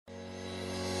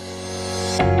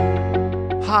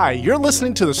Hi, you're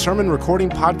listening to the sermon recording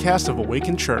podcast of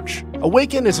Awaken Church.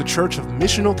 Awaken is a church of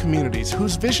missional communities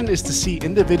whose vision is to see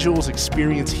individuals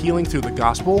experience healing through the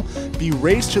gospel, be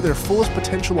raised to their fullest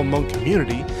potential among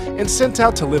community, and sent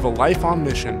out to live a life on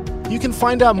mission. You can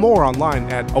find out more online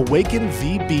at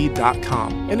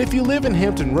awakenvb.com. And if you live in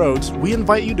Hampton Roads, we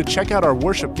invite you to check out our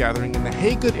worship gathering in the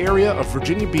Haygood area of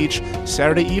Virginia Beach,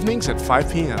 Saturday evenings at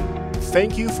 5 p.m.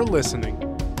 Thank you for listening.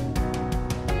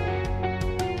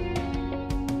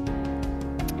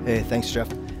 Hey, thanks, Jeff.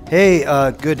 Hey,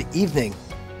 good evening.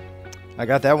 I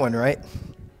got that one right.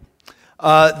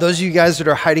 Those of you guys that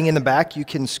are hiding in the back, you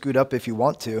can scoot up if you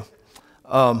want to.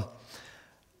 As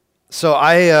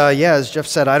Jeff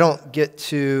said, I don't get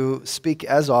to speak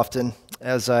as often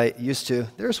as I used to.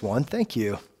 There's one. Thank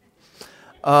you.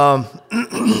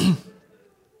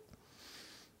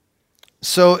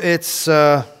 So it's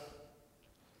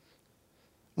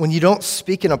when you don't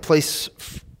speak in a place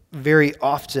very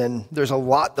often, there's a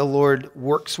lot the Lord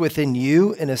works within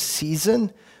you in a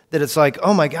season that it's like,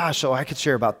 oh my gosh, I could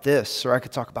share about this, or I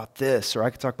could talk about this, or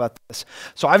I could talk about this.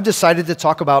 So I've decided to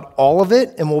talk about all of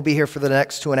it, and we'll be here for the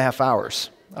next 2.5 hours.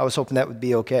 I was hoping that would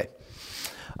be okay.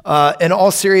 In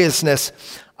all seriousness,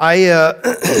 I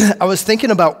was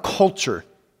thinking about culture.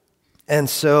 And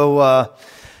so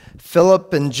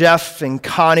Philip and Jeff and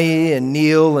Connie and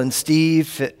Neil and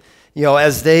Steve,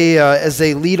 as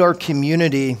they lead our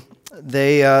community,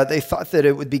 they thought that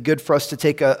it would be good for us to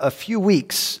take a few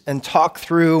weeks and talk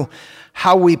through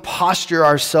how we posture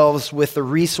ourselves with the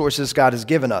resources God has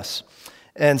given us.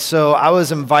 And so I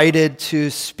was invited to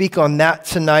speak on that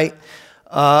tonight,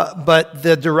 but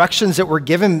the directions that were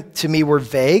given to me were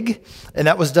vague, and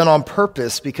that was done on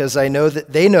purpose because I know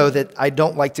that they know that I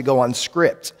don't like to go on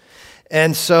script.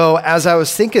 And so as I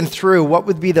was thinking through what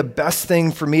would be the best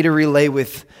thing for me to relay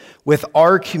with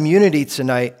our community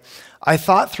tonight, I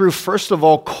thought through, first of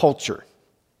all, culture.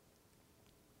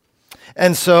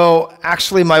 And so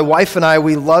actually my wife and I,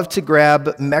 we love to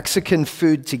grab Mexican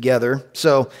food together.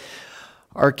 So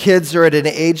our kids are at an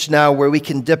age now where we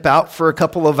can dip out for a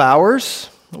couple of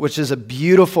hours, which is a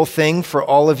beautiful thing for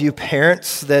all of you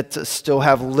parents that still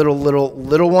have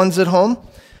little ones at home.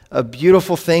 A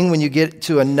beautiful thing when you get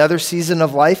to another season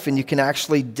of life and you can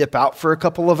actually dip out for a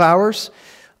couple of hours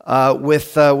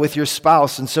with your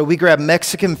spouse. And so we grab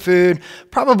Mexican food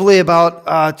probably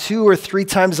about 2 or 3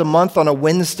 times a month on a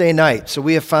Wednesday night. So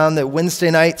we have found that Wednesday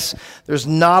nights, there's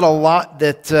not a lot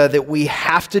that we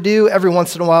have to do. Every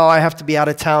once in a while, I have to be out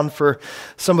of town for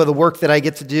some of the work that I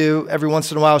get to do. Every once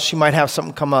in a while, she might have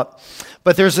something come up.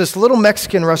 But there's this little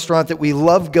Mexican restaurant that we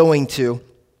love going to.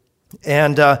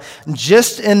 And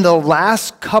just in the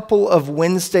last couple of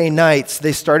Wednesday nights,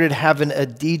 they started having a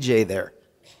DJ there.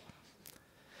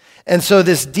 And so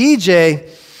this DJ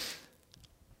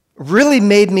really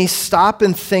made me stop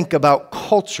and think about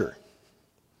culture.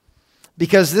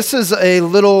 Because this is a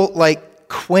little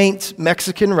quaint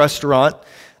Mexican restaurant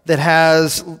that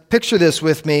has, picture this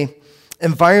with me,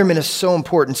 environment is so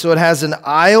important. So it has an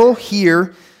aisle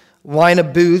here, line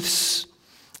of booths,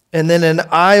 and then an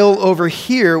aisle over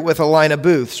here with a line of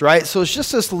booths, right? So it's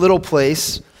just this little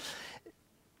place.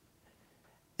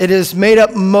 It is made up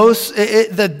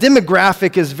the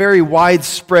demographic is very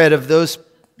widespread of those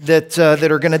that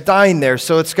are going to dine there.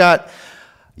 So it's got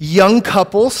young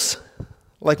couples,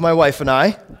 like my wife and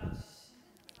I.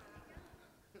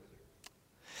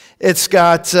 It's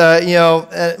got,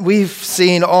 we've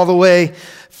seen all the way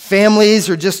families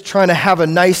are just trying to have a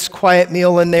nice, quiet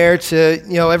meal in there to,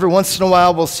 every once in a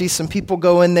while we'll see some people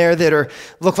go in there that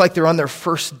look like they're on their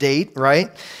first date, right?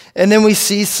 And then we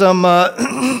see some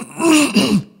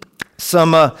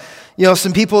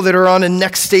people that are on a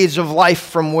next stage of life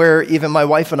from where even my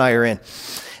wife and I are in.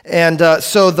 And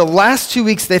so the last 2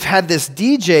 weeks they've had this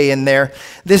DJ in there.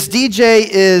 This DJ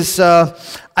is, I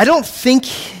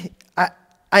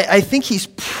think he's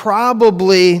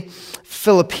probably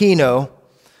Filipino.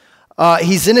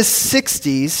 He's in his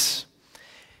 60s.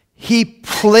 He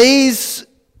plays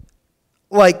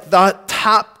like the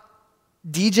top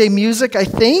DJ music, I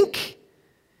think.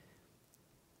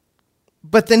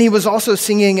 But then he was also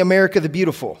singing America the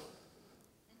Beautiful.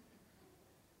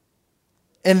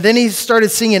 And then he started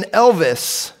singing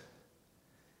Elvis.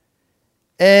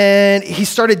 And he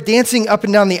started dancing up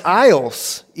and down the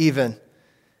aisles even.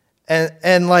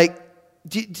 And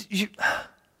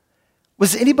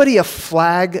was anybody a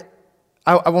flag?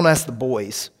 I won't ask the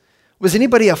boys. Was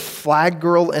anybody a flag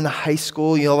girl in high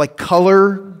school? Like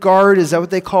color guard? Is that what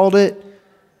they called it?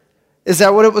 Is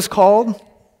that what it was called?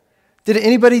 Did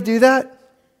anybody do that?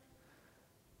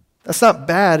 That's not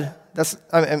bad.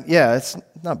 Yeah, it's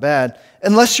not bad.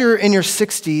 Unless you're in your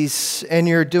 60s and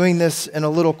you're doing this in a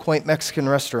little quaint Mexican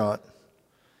restaurant.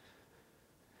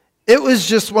 It was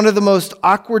just one of the most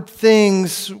awkward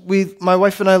things. My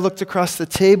wife and I looked across the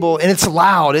table, and it's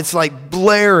loud. It's like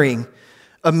blaring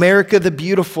America the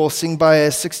Beautiful sung by a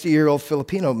 60-year-old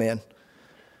Filipino man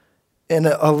in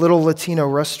a little Latino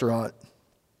restaurant.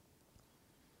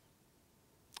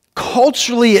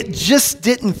 Culturally, it just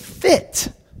didn't fit.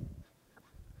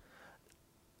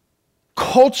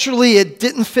 Culturally, it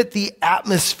didn't fit the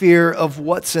atmosphere of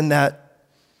what's in that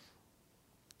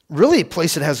really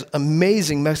place that has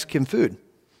amazing Mexican food.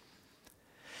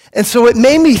 And so it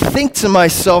made me think to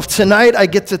myself, tonight I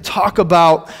get to talk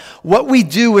about what we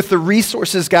do with the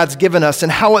resources God's given us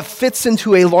and how it fits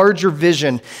into a larger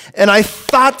vision. And I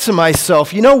thought to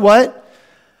myself, you know what?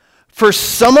 For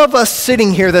some of us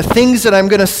sitting here, the things that I'm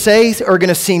going to say are going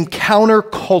to seem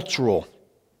countercultural.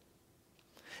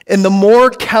 And the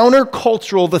more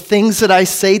countercultural the things that I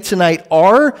say tonight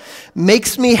are,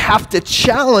 makes me have to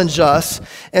challenge us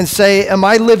and say, am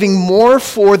I living more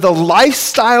for the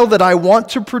lifestyle that I want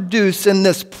to produce in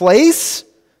this place?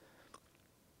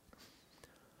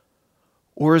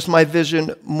 Or is my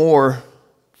vision more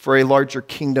for a larger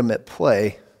kingdom at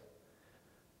play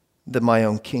than my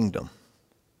own kingdom?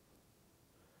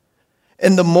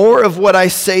 And the more of what I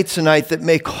say tonight that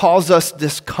may cause us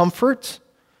discomfort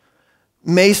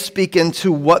may speak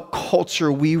into what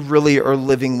culture we really are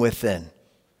living within.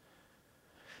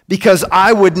 Because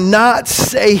I would not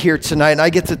say here tonight, and I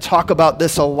get to talk about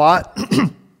this a lot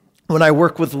when I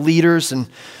work with leaders and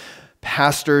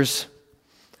pastors,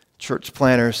 church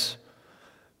planners.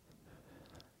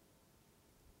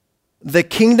 The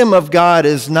kingdom of God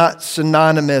is not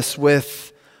synonymous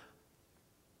with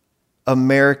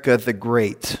America the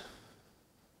Great.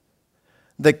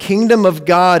 The kingdom of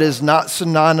God is not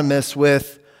synonymous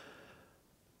with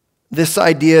this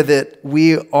idea that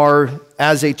we are,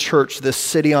 as a church, this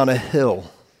city on a hill.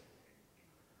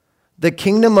 The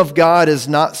kingdom of God is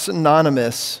not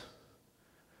synonymous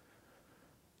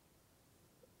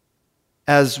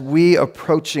as we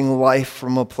approaching life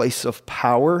from a place of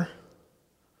power,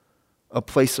 a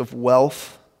place of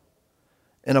wealth,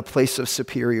 and a place of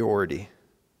superiority.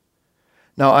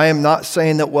 Now, I am not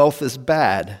saying that wealth is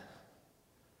bad.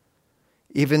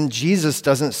 Even Jesus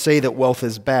doesn't say that wealth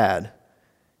is bad.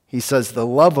 He says the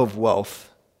love of wealth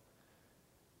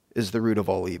is the root of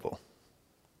all evil.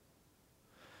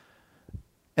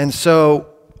 And so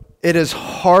it is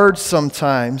hard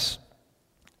sometimes,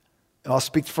 I'll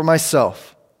speak for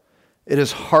myself, it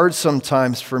is hard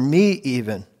sometimes for me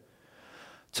even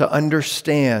to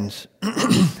understand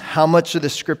how much of the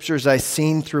scriptures I've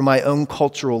seen through my own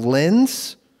cultural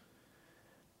lens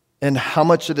and how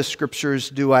much of the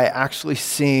scriptures do I actually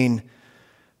see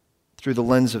through the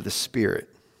lens of the Spirit.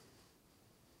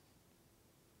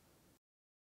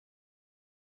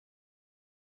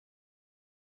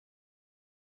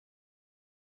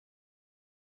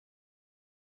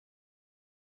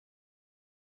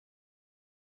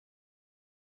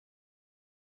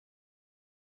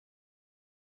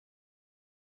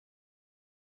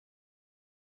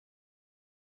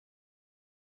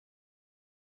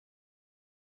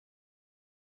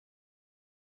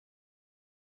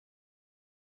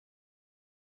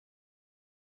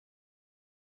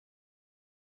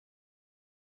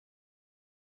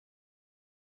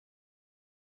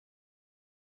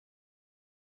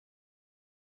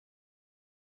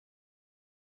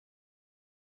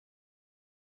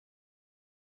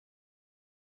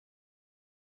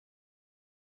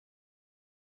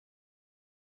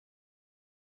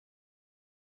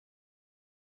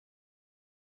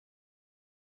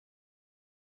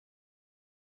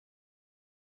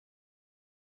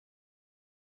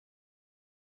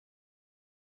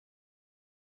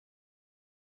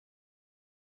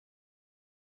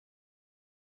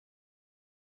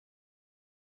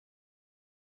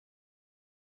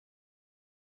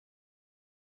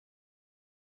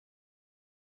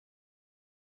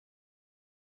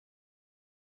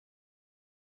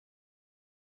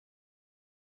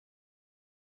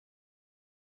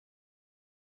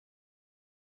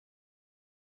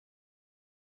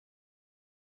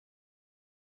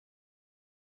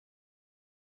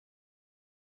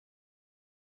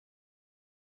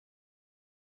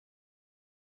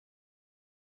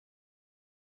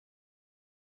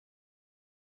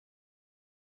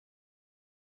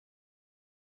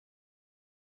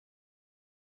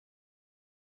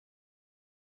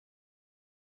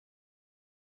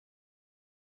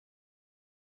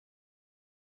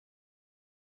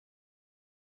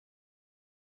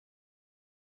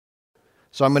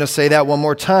 So I'm going to say that one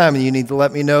more time, and you need to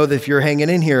let me know if you're hanging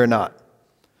in here or not.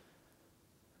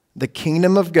 The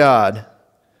kingdom of God,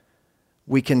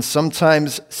 we can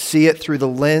sometimes see it through the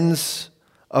lens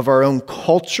of our own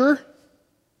culture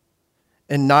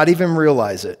and not even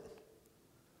realize it.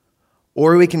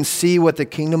 Or we can see what the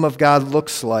kingdom of God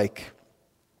looks like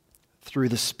through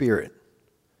the Spirit,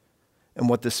 and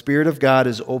what the Spirit of God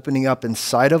is opening up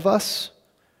inside of us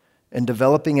and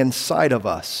developing inside of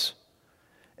us.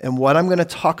 And what I'm going to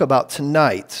talk about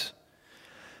tonight,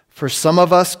 for some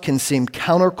of us, can seem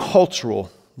countercultural,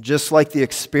 just like the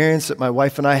experience that my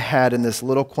wife and I had in this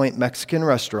little quaint Mexican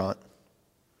restaurant.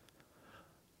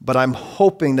 But I'm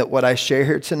hoping that what I share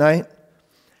here tonight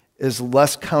is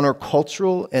less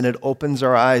countercultural, and it opens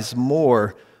our eyes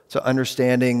more to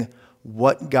understanding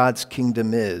what God's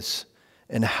kingdom is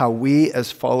and how we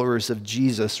as followers of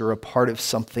Jesus are a part of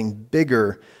something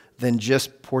bigger than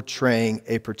just portraying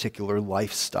a particular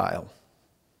lifestyle.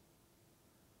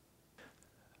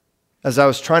 As I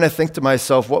was trying to think to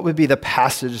myself, what would be the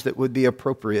passage that would be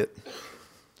appropriate?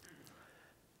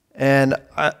 And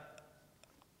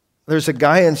there's a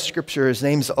guy in Scripture, his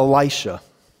name's Elisha.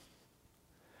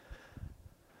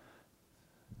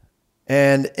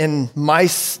 And in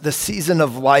the season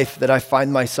of life that I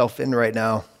find myself in right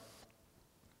now,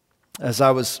 as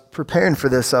I was preparing for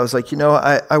this, I was like,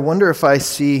 I wonder if I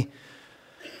see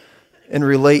and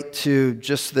relate to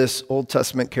just this Old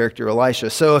Testament character, Elisha.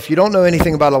 So if you don't know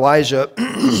anything about Elijah,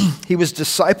 he was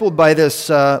discipled by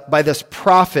this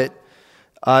prophet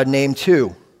named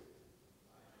who?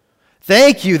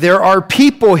 Thank you. There are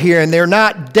people here and they're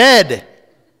not dead.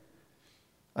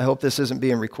 I hope this isn't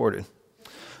being recorded.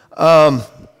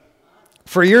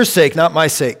 For your sake, not my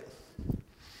sake.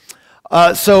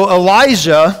 So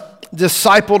Elijah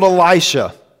discipled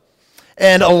Elisha.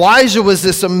 And Elijah was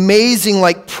this amazing,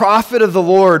 prophet of the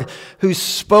Lord who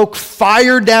spoke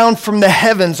fire down from the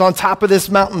heavens on top of this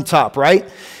mountaintop, right?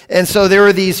 And so there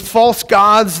were these false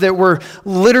gods that were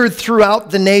littered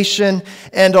throughout the nation.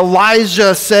 And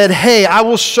Elijah said, hey, I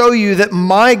will show you that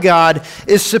my God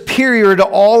is superior to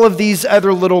all of these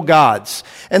other little gods.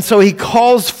 And so he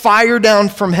calls fire down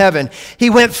from heaven. He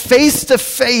went face to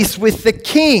face with the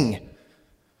king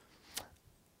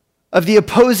of the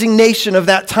opposing nation of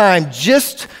that time,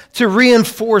 just to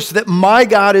reinforce that my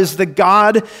God is the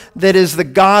God that is the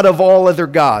God of all other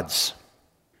gods.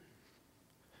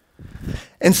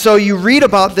 And so you read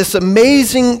about this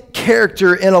amazing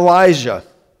character in Elijah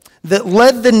that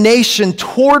led the nation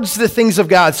towards the things of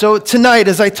God. So tonight,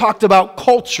 as I talked about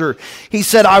culture, he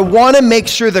said, I want to make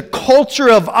sure the culture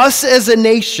of us as a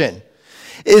nation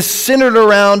is centered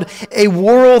around a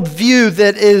worldview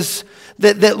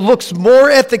that looks more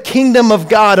at the kingdom of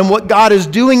God and what God is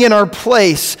doing in our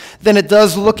place than it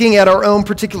does looking at our own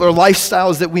particular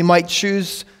lifestyles that we might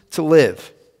choose to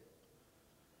live.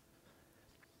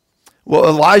 Well,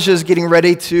 Elijah is getting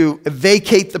ready to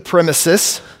vacate the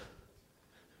premises.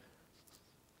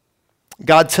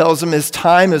 God tells him his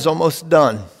time is almost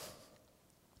done.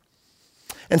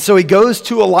 And so he goes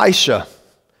to Elisha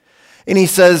and he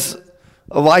says,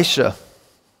 Elisha,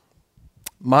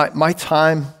 my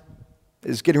time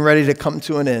is getting ready to come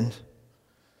to an end.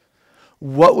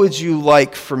 What would you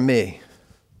like from me?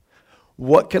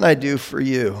 What can I do for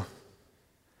you?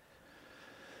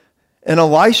 And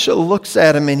Elisha looks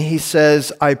at him and he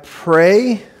says, I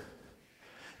pray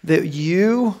that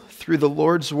you, through the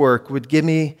Lord's work, would give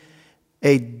me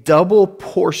a double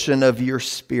portion of your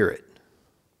spirit.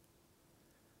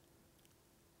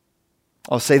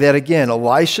 I'll say that again.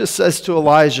 Elisha says to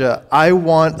Elijah, I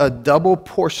want a double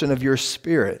portion of your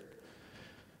spirit.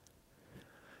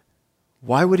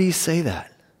 Why would he say that?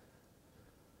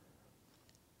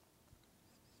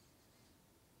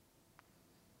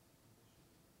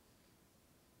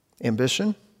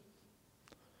 Ambition?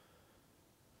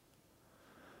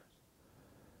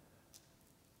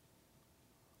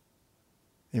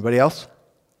 Anybody else?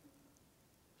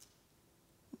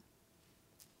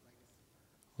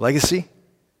 Legacy?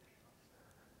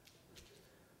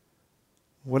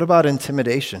 What about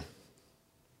intimidation?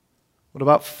 What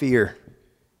about fear?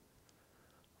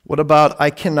 What about I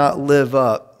cannot live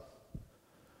up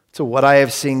to what I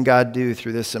have seen God do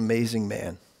through this amazing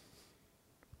man?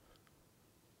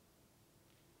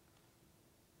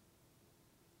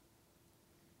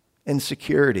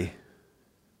 Insecurity.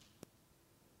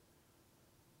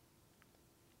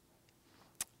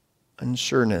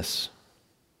 Unsureness.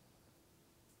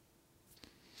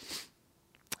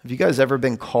 Have you guys ever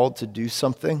been called to do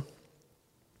something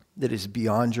that is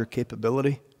beyond your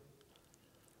capability?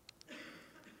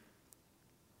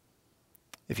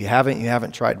 If you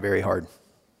haven't tried very hard.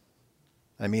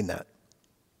 I mean that.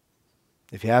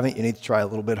 If you haven't, you need to try a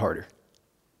little bit harder.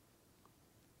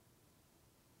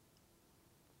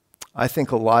 I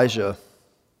think Elijah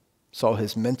saw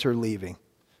his mentor leaving,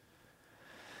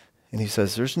 and he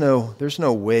says, there's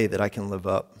no way that I can live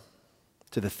up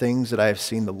to the things that I have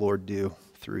seen the Lord do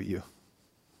through you.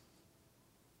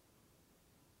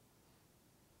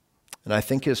 And I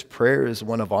think his prayer is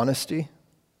one of honesty.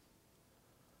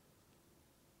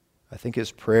 I think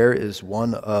his prayer is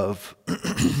one of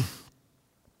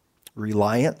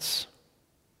reliance.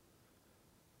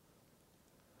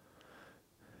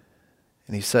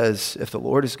 And he says, if the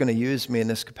Lord is going to use me in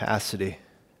this capacity,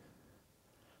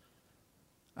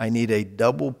 I need a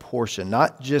double portion,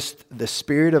 not just the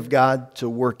Spirit of God to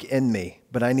work in me,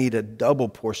 but I need a double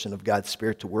portion of God's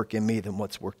Spirit to work in me than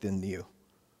what's worked in you.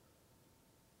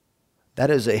 That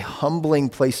is a humbling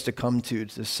place to come to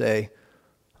say,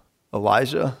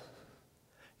 Elijah,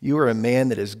 you are a man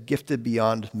that is gifted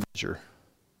beyond measure.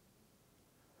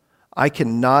 I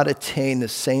cannot attain the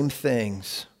same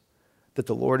things that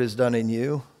the Lord has done in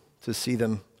you to see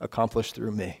them accomplished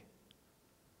through me.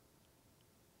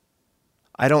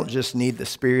 I don't just need the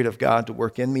Spirit of God to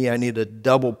work in me. I need a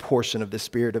double portion of the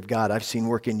Spirit of God I've seen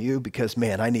work in you because,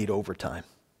 man, I need overtime.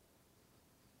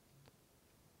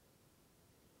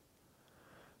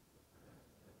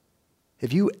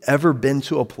 Have you ever been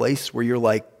to a place where you're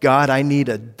like, God, I need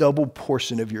a double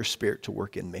portion of your Spirit to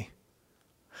work in me?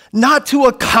 Not to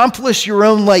accomplish your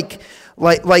own like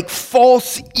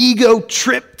false ego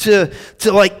trip to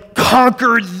like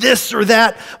conquer this or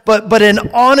that, but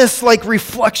an honest like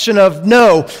reflection of,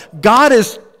 no, God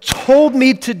has told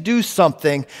me to do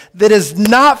something that is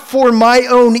not for my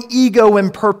own ego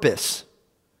and purpose,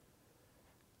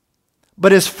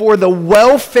 but is for the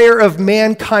welfare of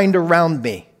mankind around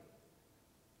me.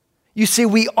 You see,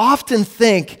 we often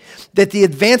think that the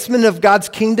advancement of God's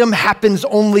kingdom happens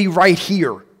only right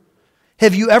here.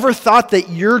 Have you ever thought that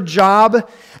your job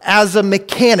as a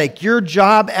mechanic, your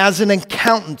job as an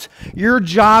accountant, your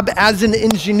job as an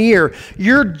engineer,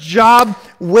 your job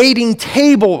waiting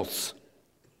tables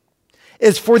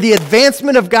is for the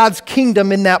advancement of God's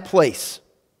kingdom in that place?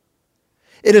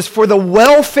 It is for the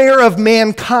welfare of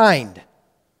mankind.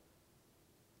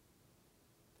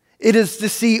 It is to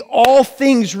see all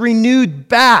things renewed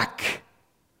back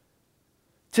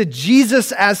to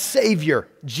Jesus as Savior,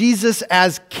 Jesus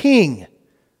as King.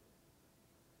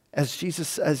 As Jesus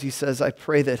says, he says, I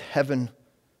pray that heaven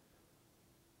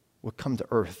would come to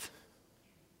earth.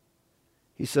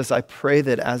 He says, I pray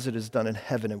that as it is done in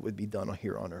heaven, it would be done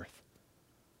here on earth.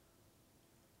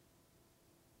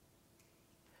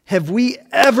 Have we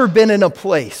ever been in a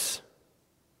place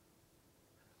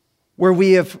where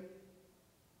we have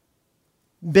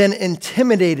been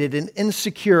intimidated and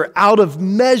insecure out of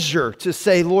measure to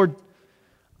say, Lord,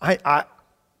 I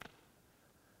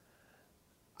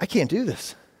can't do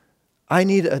this. I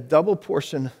need a double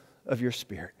portion of your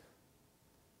Spirit.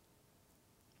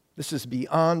 This is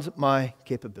beyond my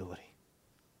capability.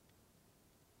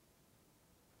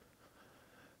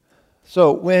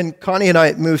 So when Connie and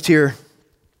I moved here,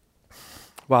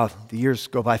 wow, the years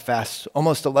go by fast,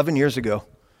 almost 11 years ago,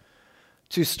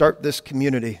 to start this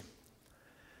community,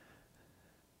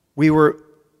 we were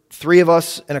 3 of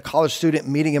us and a college student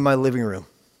meeting in my living room.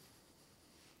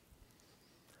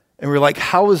 And we were like,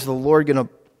 how is the Lord going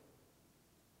to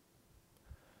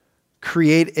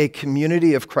create a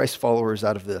community of Christ followers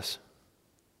out of this?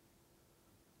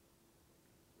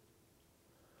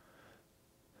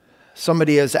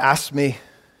 Somebody has asked me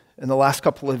in the last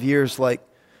couple of years, like,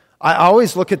 I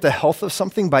always look at the health of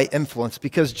something by influence,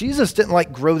 because Jesus didn't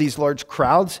like grow these large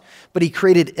crowds, but he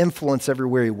created influence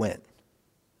everywhere he went.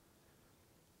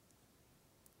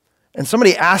 And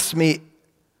somebody asked me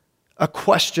a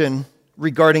question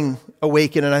regarding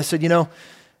Awaken, and I said,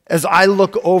 as I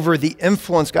look over the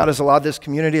influence God has allowed this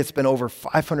community, it's been over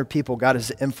 500 people God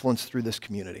has influenced through this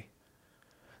community.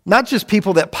 Not just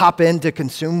people that pop in to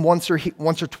consume once or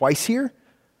twice here,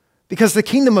 because the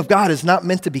kingdom of God is not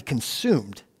meant to be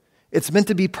consumed. It's meant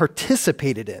to be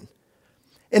participated in.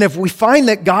 And if we find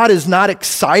that God is not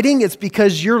exciting, it's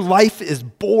because your life is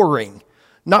boring,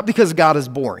 not because God is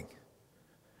boring.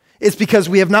 It's because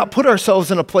we have not put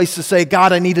ourselves in a place to say,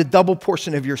 God, I need a double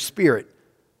portion of your Spirit.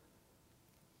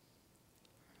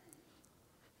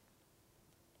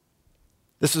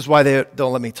 This is why they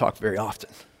don't let me talk very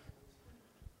often.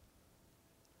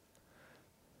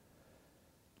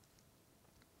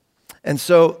 And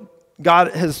so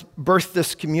God has birthed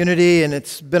this community, and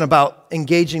it's been about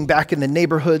engaging back in the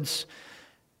neighborhoods.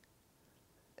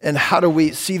 And how do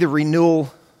we see the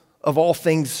renewal of all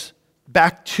things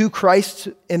back to Christ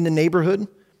in the neighborhood?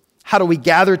 How do we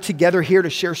gather together here to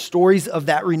share stories of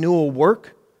that renewal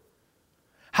work?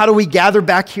 How do we gather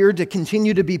back here to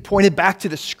continue to be pointed back to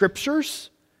the Scriptures?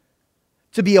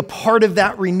 To be a part of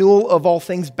that renewal of all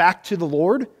things back to the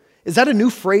Lord? Is that a new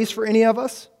phrase for any of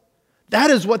us? That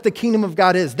is what the kingdom of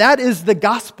God is. That is the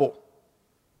gospel.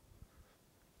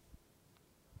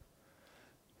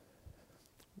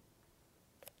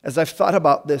 As I've thought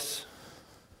about this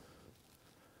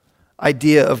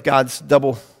idea of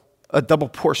a double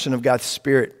portion of God's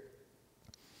Spirit,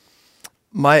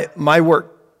 my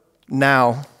work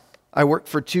now, I work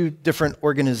for 2 different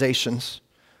organizations.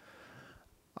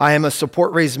 I am a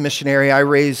support-raised missionary. I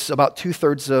raise about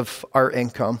 2/3 of our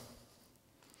income.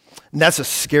 And that's a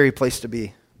scary place to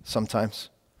be sometimes.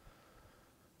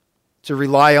 To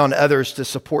rely on others to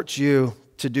support you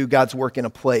to do God's work in a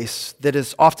place that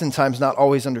is oftentimes not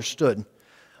always understood.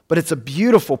 But it's a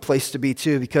beautiful place to be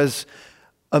too, because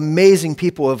amazing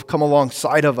people have come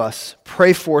alongside of us,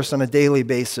 pray for us on a daily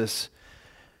basis,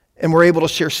 and we're able to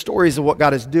share stories of what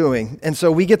God is doing. And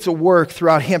so we get to work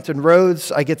throughout Hampton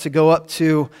Roads. I get to go up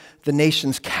to the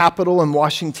nation's capital in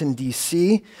Washington,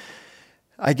 D.C.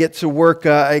 I get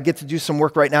to do some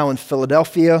work right now in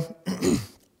Philadelphia.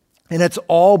 And it's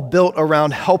all built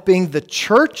around helping the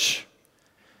church.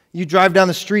 You drive down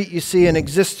the street, you see an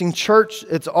existing church.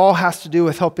 It all has to do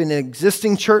with helping an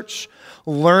existing church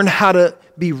learn how to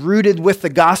be rooted with the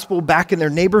gospel back in their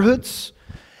neighborhoods.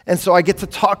 And so I get to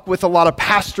talk with a lot of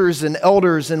pastors and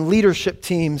elders and leadership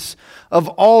teams of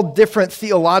all different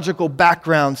theological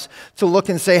backgrounds to look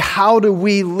and say, how do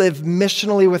we live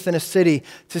missionally within a city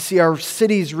to see our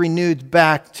cities renewed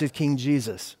back to King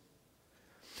Jesus?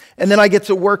 And then I get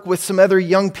to work with some other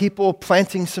young people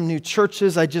planting some new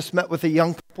churches. I just met with a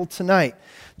young couple tonight,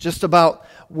 just about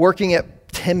working at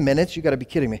 10 minutes. You got to be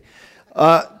kidding me.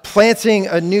 Planting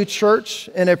a new church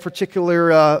in a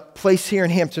particular place here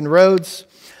in Hampton Roads.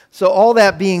 So all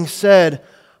that being said,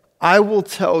 I will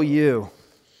tell you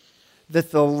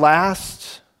that the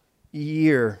last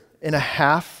year and a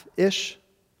half-ish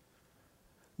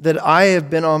that I have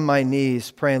been on my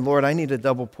knees praying, Lord, I need a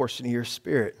double portion of your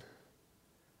Spirit.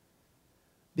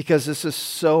 Because this is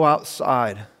so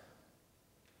outside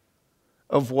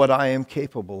of what I am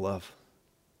capable of.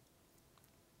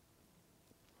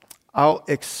 I'll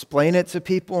explain it to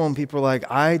people and people are like,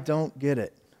 I don't get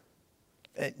it.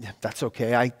 That's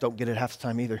okay. I don't get it half the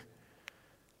time either.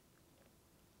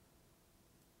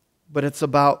 But it's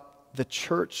about the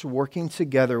church working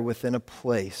together within a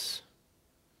place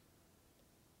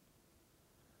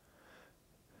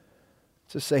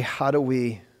to say, how do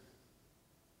we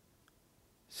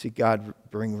see God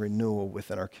bring renewal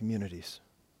within our communities?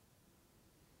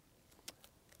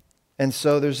 And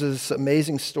so there's this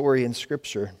amazing story in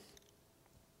Scripture.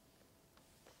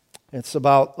 It's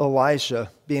about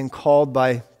Elijah being called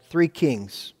by 3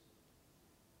 kings.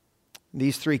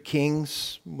 These 3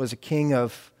 kings was a king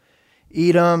of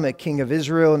Edom, a king of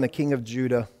Israel, and the king of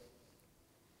Judah.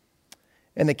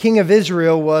 And the king of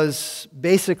Israel was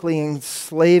basically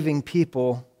enslaving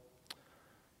people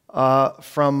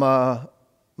from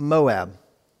Moab.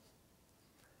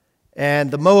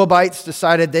 And the Moabites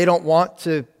decided they don't want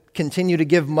to continue to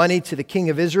give money to the king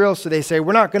of Israel, so they say,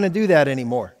 we're not going to do that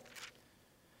anymore.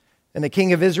 And the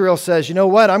king of Israel says, you know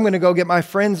what, I'm going to go get my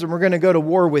friends and we're going to go to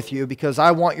war with you because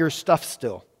I want your stuff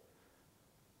still.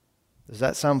 Does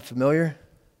that sound familiar?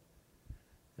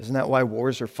 Isn't that why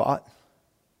wars are fought?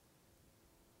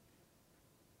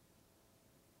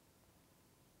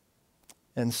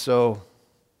 And so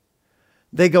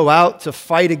they go out to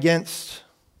fight against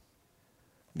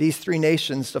these 3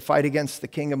 nations, to fight against the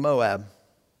king of Moab.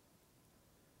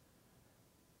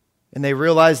 And they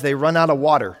realize they run out of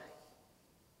water.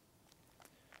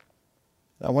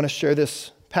 I want to share this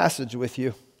passage with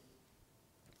you.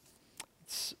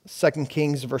 It's 2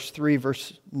 Kings chapter 3,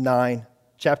 verse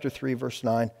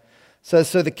 9. It says,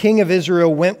 so the king of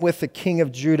Israel went with the king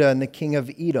of Judah and the king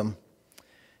of Edom.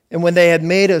 And when they had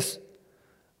made a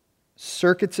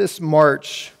circuitous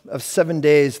march of 7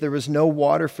 days, there was no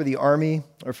water for the army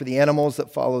or for the animals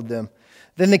that followed them.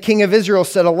 Then the king of Israel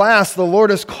said, alas, the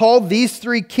Lord has called these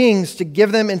 3 kings to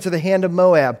give them into the hand of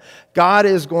Moab. God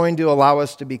is going to allow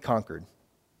us to be conquered.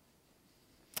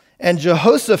 And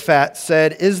Jehoshaphat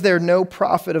said, is there no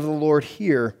prophet of the Lord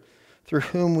here through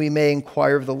whom we may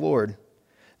inquire of the Lord?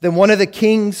 Then one of the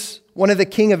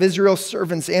king of Israel's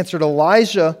servants answered,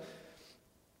 Elijah,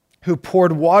 who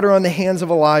poured water on the hands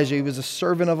of Elijah. He was a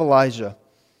servant of Elijah.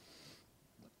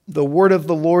 The word of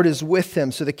the Lord is with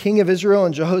him. So the king of Israel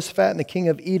and Jehoshaphat and the king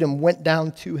of Edom went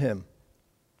down to him.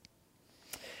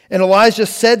 And Elijah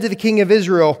said to the king of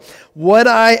Israel, what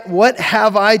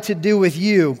have I to do with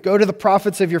you? Go to the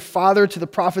prophets of your father, to the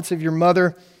prophets of your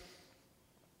mother.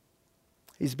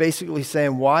 He's basically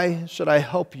saying, why should I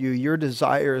help you? Your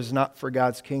desire is not for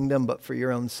God's kingdom, but for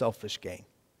your own selfish gain.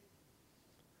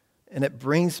 And it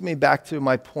brings me back to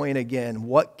my point again.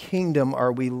 What kingdom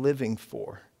are we living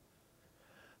for?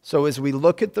 So as we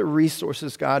look at the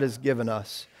resources God has given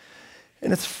us,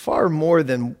 and it's far more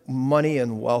than money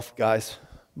and wealth, guys,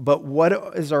 but what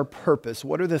is our purpose?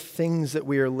 What are the things that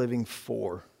we are living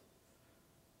for?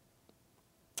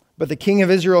 But the king of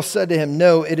Israel said to him,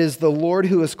 no, it is the Lord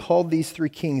who has called these 3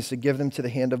 kings to give them to the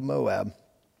hand of Moab.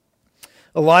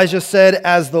 Elijah said,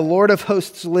 as the Lord of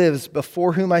hosts lives,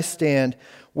 before whom I stand,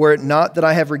 were it not that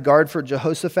I have regard for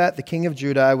Jehoshaphat, the king of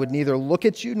Judah, I would neither look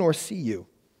at you nor see you.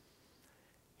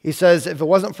 He says, if it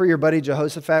wasn't for your buddy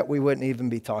Jehoshaphat, we wouldn't even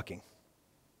be talking.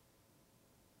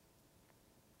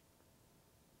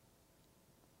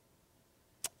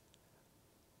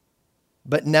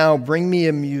 But now bring me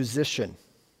a musician.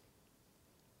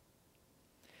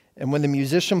 And when the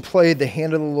musician played, the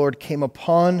hand of the Lord came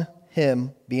upon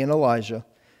him, being Elijah.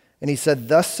 And he said,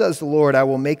 thus says the Lord, I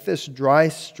will make this dry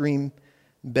stream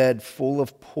bed full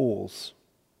of pools.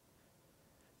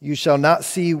 You shall not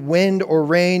see wind or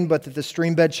rain, but that the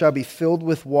stream bed shall be filled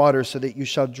with water, so that you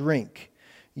shall drink.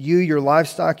 You, your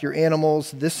livestock, your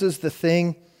animals, this is the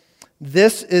thing.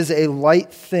 This is a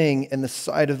light thing in the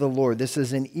sight of the Lord. This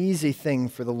is an easy thing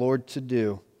for the Lord to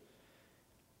do.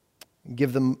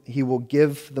 He will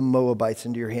give the Moabites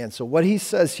into your hand. So what he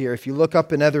says here, if you look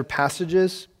up in other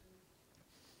passages,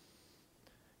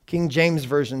 King James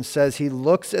Version says he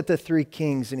looks at the 3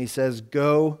 kings and he says,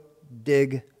 go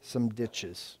dig some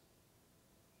ditches.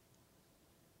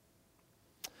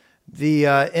 The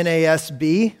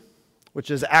NASB, which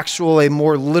is actually a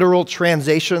more literal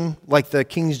translation, like the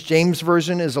King James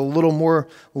Version, is a little more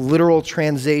literal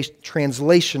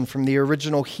translation from the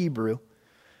original Hebrew.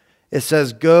 It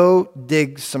says, go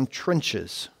dig some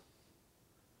trenches.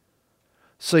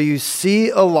 So you see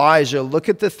Elijah look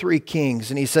at the 3 kings,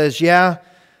 and he says, yeah,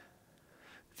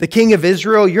 the king of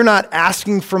Israel, you're not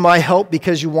asking for my help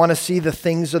because you want to see the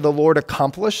things of the Lord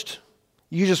accomplished.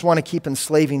 You just want to keep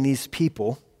enslaving these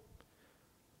people.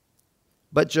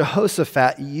 But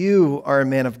Jehoshaphat, you are a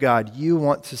man of God. You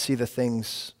want to see the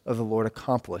things of the Lord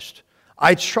accomplished.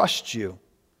 I trust you.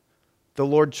 The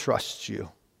Lord trusts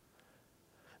you.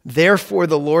 Therefore,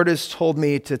 the Lord has told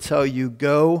me to tell you,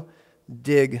 go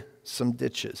dig some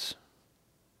ditches.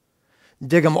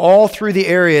 Dig them all through the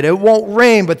area. It won't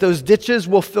rain, but those ditches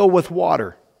will fill with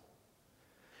water.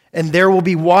 And there will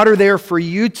be water there for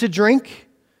you to drink.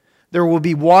 There will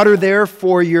be water there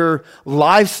for your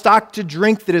livestock to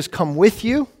drink that has come with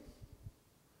you.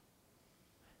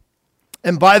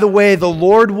 And by the way, the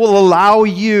Lord will allow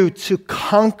you to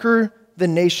conquer the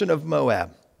nation of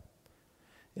Moab.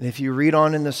 And if you read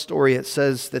on in the story, it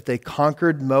says that they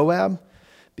conquered Moab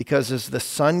because as the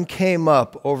sun came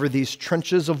up over these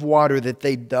trenches of water that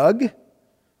they dug,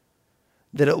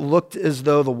 that it looked as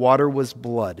though the water was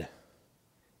blood.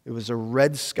 It was a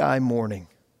red sky morning.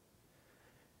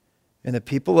 And the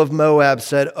people of Moab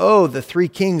said, oh, the 3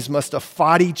 kings must have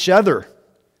fought each other.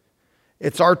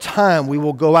 It's our time. We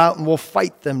will go out and we'll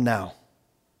fight them now.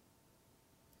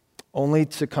 Only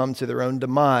to come to their own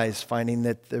demise, finding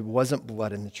that there wasn't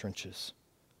blood in the trenches.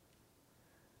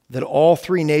 That all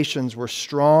 3 nations were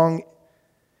strong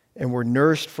and were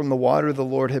nourished from the water the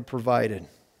Lord had provided.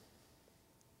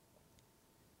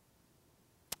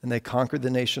 And they conquered the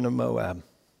nation of Moab.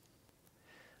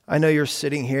 I know you're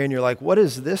sitting here and you're like, what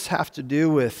does this have to do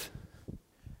with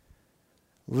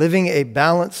living a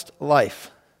balanced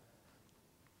life?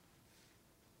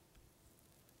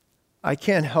 I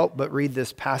can't help but read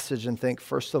this passage and think,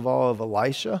 first of all, of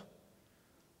Elisha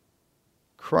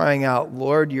crying out,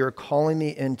 Lord, you're calling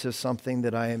me into something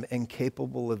that I am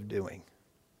incapable of doing.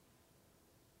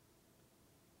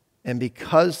 And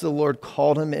because the Lord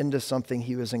called him into something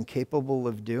he was incapable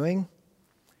of doing,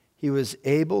 he was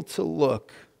able to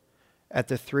look at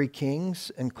the 3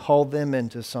 kings and call them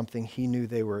into something he knew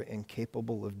they were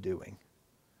incapable of doing.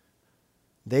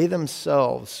 They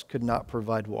themselves could not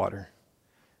provide water.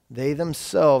 They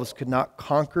themselves could not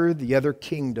conquer the other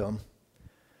kingdom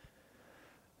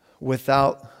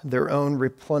without their own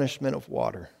replenishment of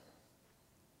water.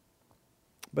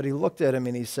 But he looked at him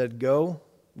and he said, go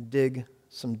dig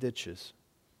some ditches.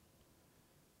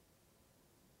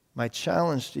 My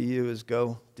challenge to you is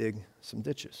go dig some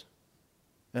ditches.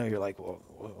 Now you're like, well,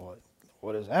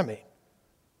 what does that mean?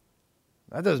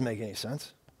 That doesn't make any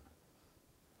sense.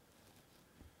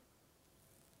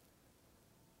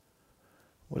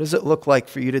 What does it look like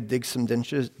for you to dig some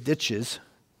ditches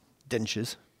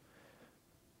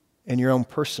in your own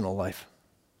personal life?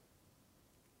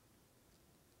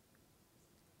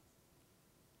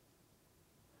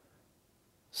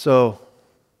 So,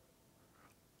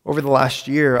 over the last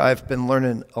year, I've been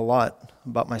learning a lot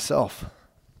about myself.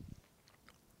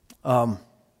 I've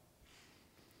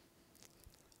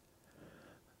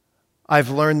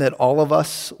learned that all of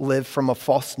us live from a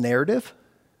false narrative,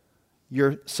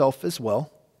 yourself as well.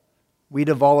 We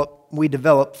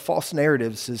develop false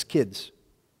narratives as kids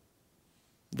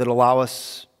that allow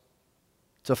us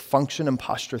to function and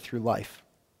posture through life.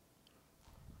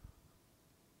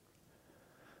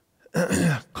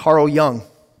 Carl Jung,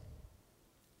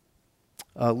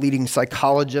 a leading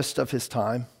psychologist of his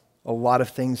time, a lot of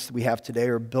things we have today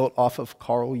are built off of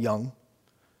Carl Jung,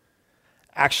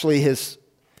 actually has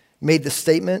made the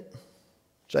statement,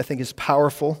 which I think is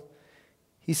powerful.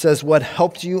 He says, "What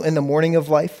helped you in the morning of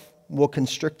life will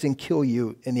constrict and kill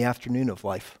you in the afternoon of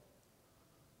life."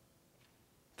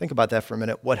 Think about that for a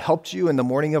minute. What helped you in the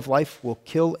morning of life will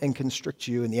kill and constrict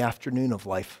you in the afternoon of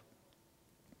life.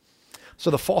 So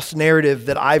the false narrative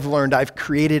that I've learned I've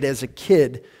created as a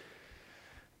kid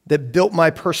that built my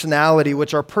personality,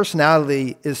 which our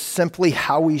personality is simply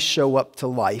how we show up to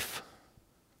life,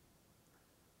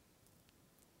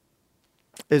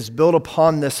 is built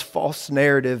upon this false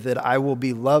narrative that I will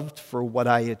be loved for what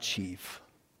I achieve.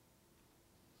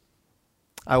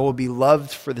 I will be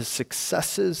loved for the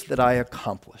successes that I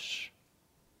accomplish.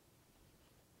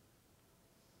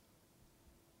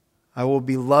 I will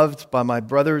be loved by my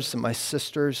brothers and my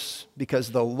sisters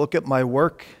because they'll look at my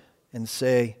work and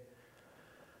say,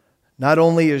 "Not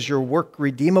only is your work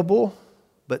redeemable,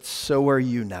 but so are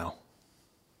you now."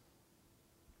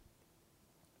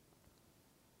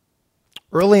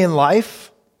 Early in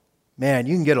life, man,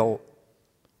 you can get a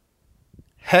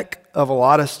heck of a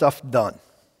lot of stuff done.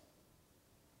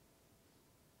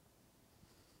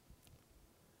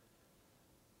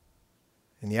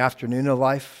 In the afternoon of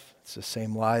life, it's the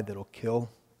same lie that'll kill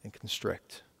and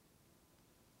constrict.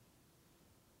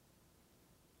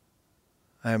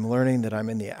 I am learning that I'm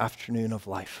in the afternoon of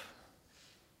life.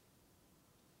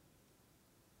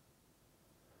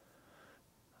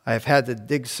 I have had to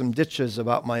dig some ditches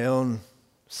about my own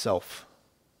self.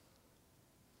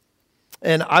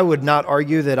 And I would not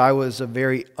argue that I was a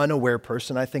very unaware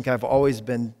person. I think I've always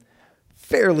been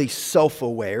fairly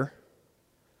self-aware.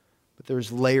 But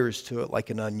there's layers to it like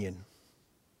an onion.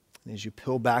 And as you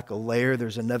peel back a layer,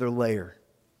 there's another layer.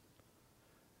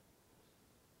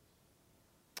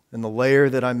 And the layer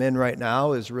that I'm in right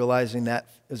now is realizing that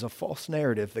is a false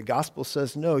narrative. The gospel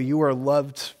says, no, you are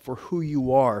loved for who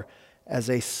you are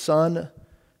as a son,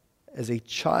 as a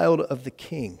child of the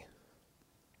King.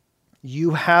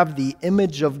 You have the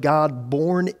image of God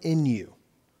born in you.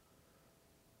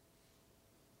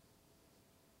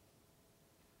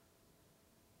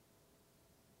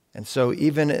 And so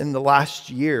even in the last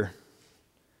year,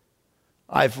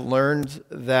 I've learned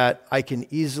that I can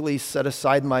easily set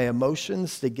aside my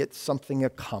emotions to get something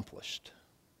accomplished.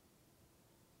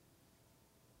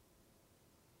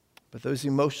 But those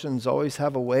emotions always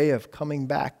have a way of coming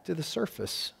back to the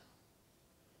surface.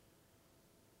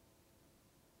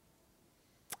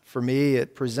 For me,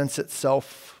 it presents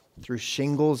itself through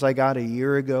shingles I got a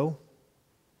year ago.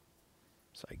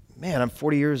 It's like, man, I'm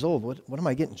 40 years old. What am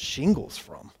I getting shingles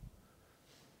from?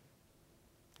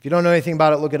 If you don't know anything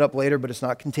about it, look it up later, but it's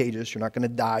not contagious. You're not going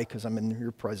to die because I'm in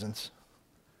your presence.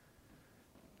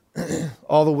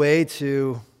 All the way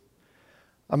to,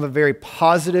 I'm a very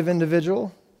positive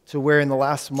individual, to where in the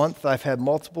last month I've had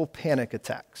multiple panic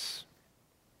attacks.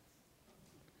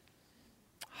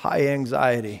 High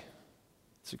anxiety.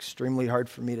 It's extremely hard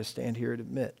for me to stand here and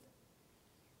admit.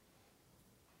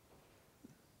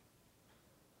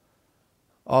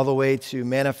 All the way to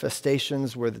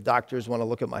manifestations where the doctors want to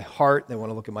look at my heart, they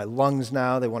want to look at my lungs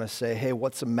now, they want to say, hey,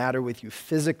 what's the matter with you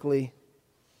physically?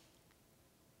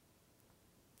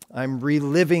 I'm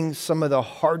reliving some of the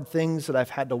hard things that I've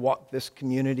had to walk this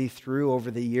community through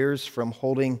over the years, from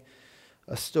holding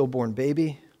a stillborn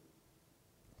baby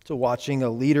to watching a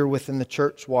leader within the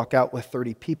church walk out with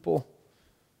 30 people,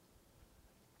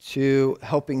 to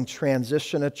helping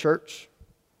transition a church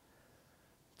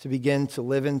to begin to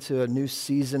live into a new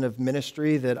season of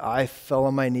ministry that I fell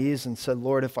on my knees and said,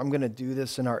 Lord, if I'm going to do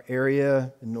this in our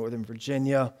area, in Northern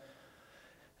Virginia,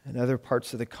 and other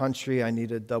parts of the country, I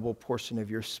need a double portion of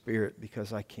your Spirit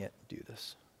because I can't do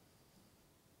this.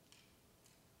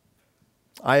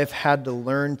 I have had to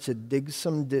learn to dig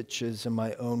some ditches in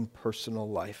my own personal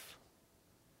life.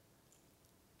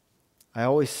 I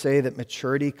always say that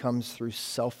maturity comes through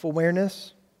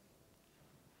self-awareness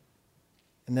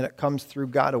and then it comes through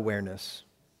God awareness.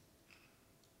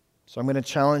 So I'm going to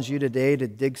challenge you today to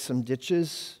dig some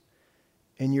ditches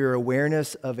in your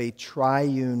awareness of a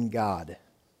triune God.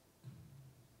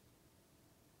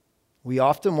 We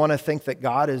often want to think that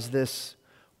God is this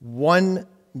one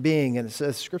being, and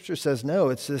Scripture says no,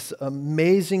 it's this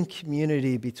amazing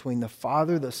community between the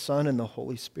Father, the Son, and the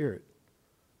Holy Spirit.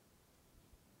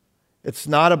 It's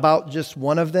not about just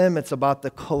one of them, it's about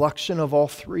the collection of all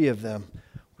three of them,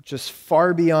 which is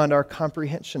far beyond our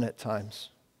comprehension at times.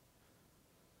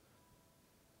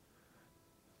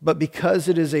 But because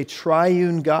it is a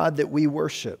triune God that we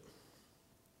worship,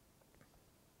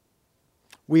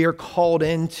 we are called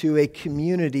into a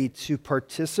community to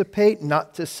participate,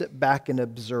 not to sit back and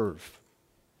observe.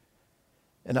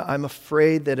 And I'm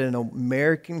afraid that in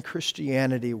American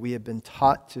Christianity, we have been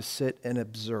taught to sit and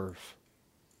observe,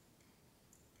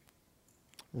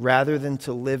 rather than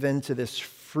to live into this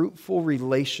fruitful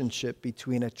relationship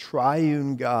between a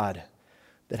triune God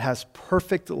that has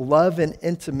perfect love and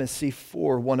intimacy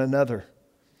for one another.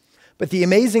 But the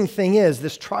amazing thing is,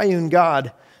 this triune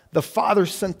God, the Father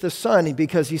sent the Son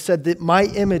because He said that my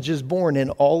image is born in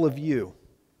all of you.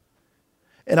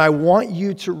 And I want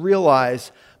you to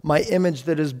realize my image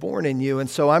that is born in you. And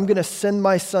so I'm going to send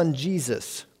my Son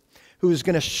Jesus, who is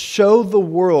going to show the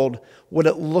world what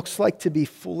it looks like to be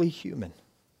fully human.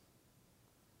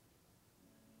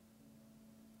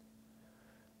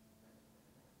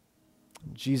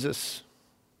 Jesus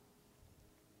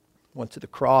went to the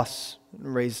cross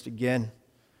and raised again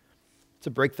to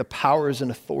break the powers and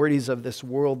authorities of this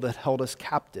world that held us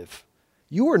captive.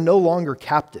 You are no longer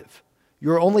captive.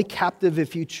 You're only captive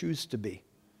if you choose to be.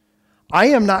 I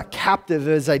am not captive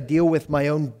as I deal with my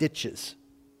own ditches.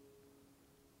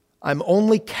 I'm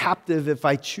only captive if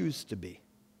I choose to be.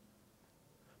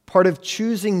 Part of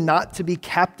choosing not to be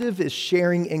captive is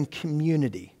sharing in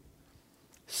community,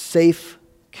 safe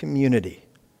community.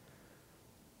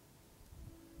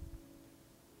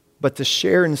 But to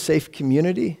share in safe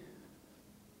community,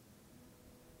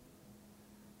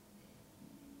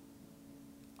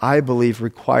 I believe,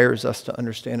 requires us to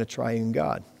understand a triune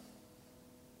God.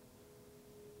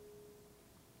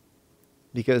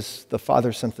 Because the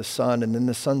Father sent the Son, and then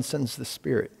the Son sends the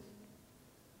Spirit.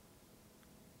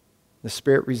 The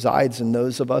Spirit resides in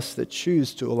those of us that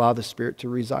choose to allow the Spirit to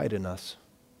reside in us.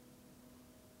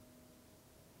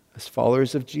 As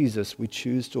followers of Jesus, we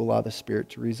choose to allow the Spirit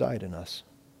to reside in us.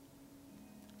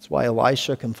 That's why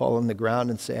Elisha can fall on the ground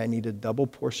and say, I need a double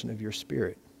portion of your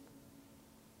Spirit.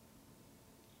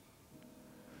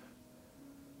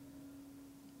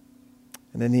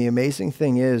 And then the amazing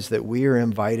thing is that we are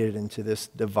invited into this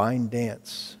divine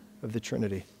dance of the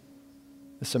Trinity.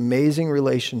 This amazing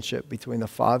relationship between the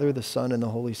Father, the Son, and the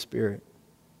Holy Spirit.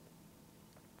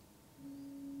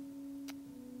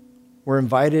 We're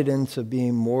invited into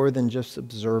being more than just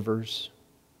observers,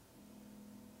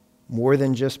 more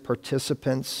than just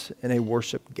participants in a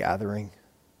worship gathering.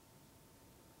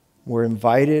 We're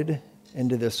invited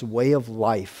into this way of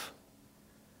life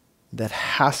that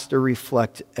has to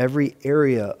reflect every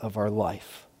area of our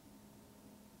life.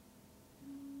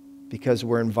 Because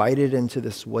we're invited into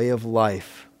this way of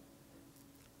life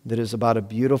that is about a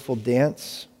beautiful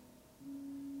dance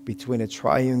between a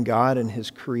triune God and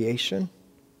His creation,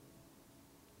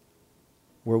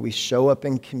 where we show up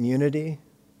in community.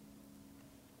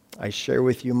 I share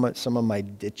with you some of my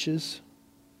ditches.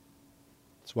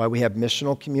 That's why we have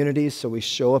missional communities, so we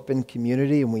show up in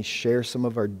community and we share some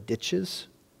of our ditches.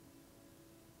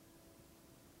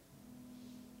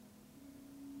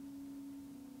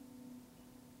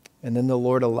 And then the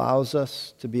Lord allows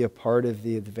us to be a part of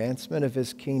the advancement of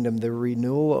His kingdom, the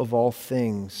renewal of all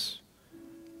things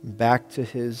back to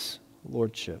His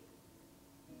lordship.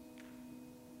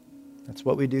 That's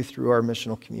what we do through our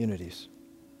missional communities.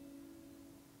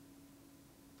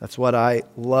 That's what I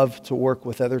love to work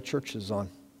with other churches on,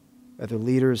 other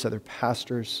leaders, other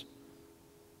pastors,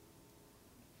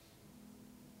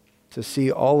 to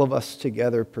see all of us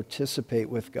together participate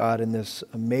with God in this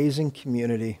amazing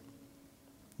community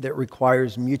that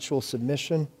requires mutual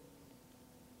submission,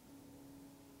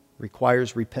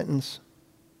 requires repentance,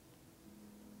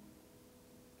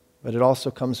 but it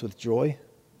also comes with joy,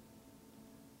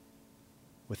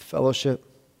 with fellowship,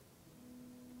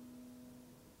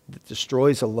 that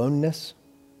destroys aloneness.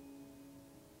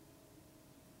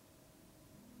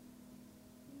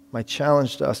 My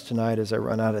challenge to us tonight as I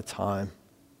run out of time,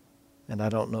 and I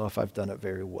don't know if I've done it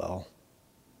very well,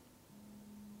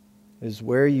 is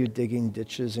where are you digging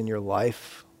ditches in your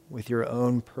life with your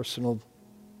own personal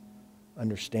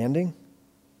understanding?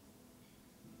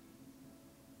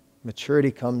 Maturity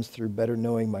comes through better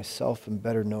knowing myself and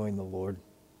better knowing the Lord.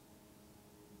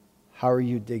 How are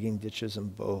you digging ditches in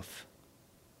both?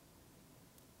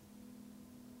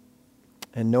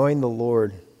 And knowing the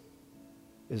Lord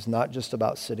is not just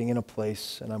about sitting in a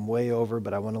place, and I'm way over,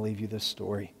 but I want to leave you this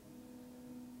story.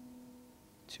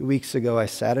 2 weeks ago, I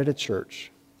sat at a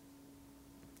church,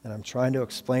 and I'm trying to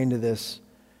explain to this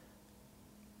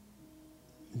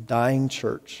dying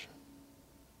church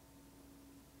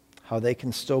how they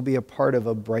can still be a part of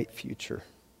a bright future.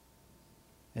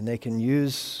 And they can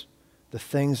use the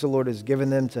things the Lord has given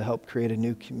them to help create a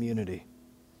new community.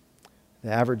 The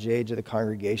average age of the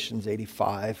congregation is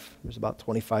 85. There's about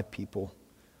 25 people.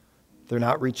 They're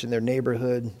not reaching their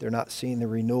neighborhood. They're not seeing the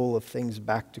renewal of things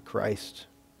back to Christ.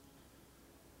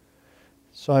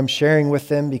 So I'm sharing with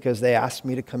them because they asked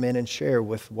me to come in and share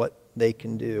with what they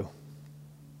can do.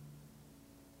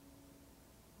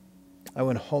 I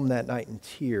went home that night in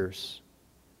tears.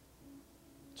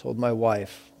 Told my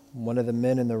wife, one of the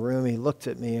men in the room, he looked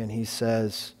at me and he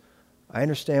says, I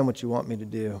understand what you want me to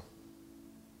do,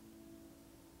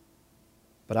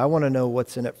 but I want to know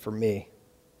what's in it for me.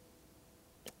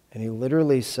 And he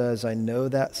literally says, I know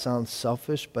that sounds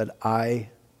selfish, but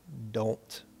I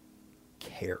don't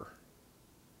care.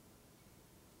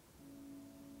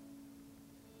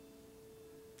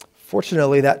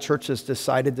 Fortunately, that church has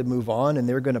decided to move on, and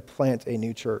they're going to plant a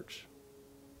new church.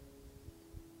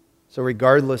 So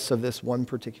regardless of this one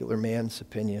particular man's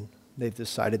opinion, they've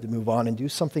decided to move on and do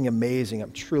something amazing.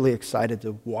 I'm truly excited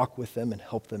to walk with them and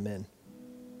help them in.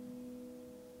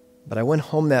 But I went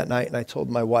home that night and I told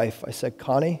my wife, I said,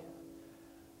 Connie,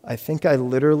 I think I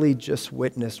literally just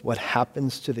witnessed what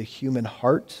happens to the human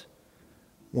heart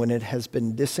when it has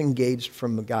been disengaged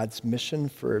from God's mission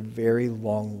for a very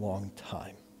long, long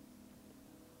time.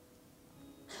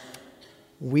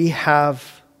 We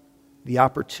have the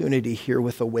opportunity here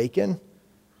with Awaken, I'm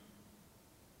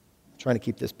trying to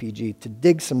keep this PG, to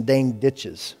dig some dang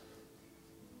ditches.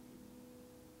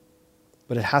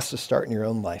 But it has to start in your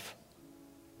own life,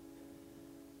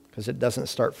 because it doesn't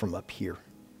start from up here.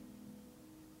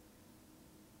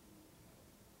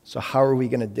 So how are we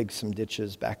going to dig some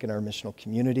ditches back in our missional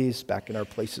communities, back in our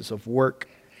places of work,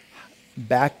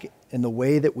 back in the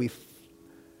way that we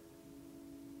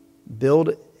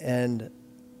build and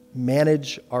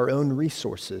manage our own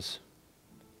resources?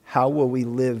 How will we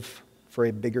live for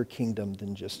a bigger kingdom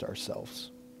than just ourselves?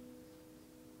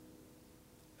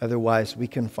 Otherwise, we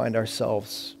can find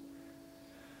ourselves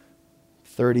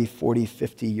 30, 40,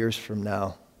 50 years from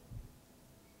now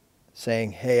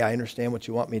saying, hey, I understand what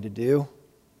you want me to do,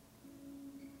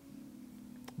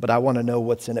 but I want to know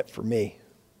what's in it for me.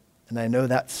 And I know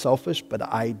that's selfish, but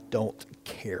I don't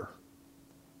care.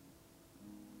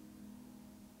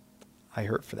 I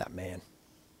hurt for that man,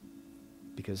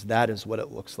 because that is what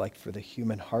it looks like for the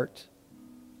human heart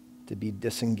to be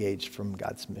disengaged from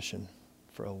God's mission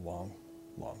for a long,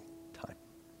 long time.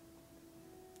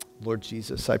 Lord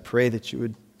Jesus, I pray that you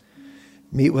would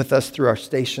meet with us through our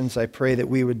stations. I pray that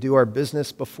we would do our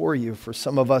business before you. For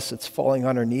some of us, it's falling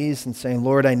on our knees and saying,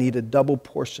 Lord, I need a double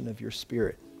portion of your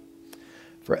Spirit.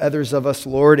 For others of us,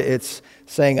 Lord, it's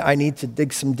saying, I need to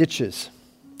dig some ditches.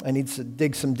 I need to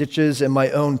dig some ditches in my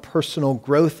own personal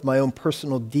growth, my own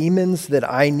personal demons that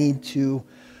I need to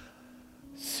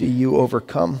see you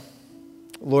overcome.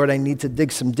 Lord, I need to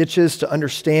dig some ditches to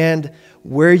understand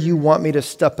where you want me to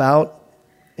step out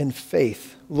in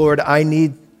faith. Lord, I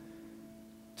need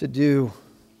to do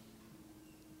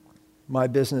my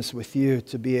business with you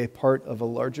to be a part of a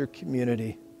larger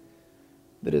community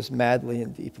that is madly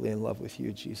and deeply in love with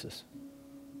you, Jesus.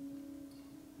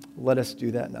 Let us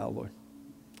do that now, Lord.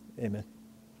 Amen.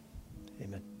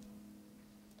 Amen.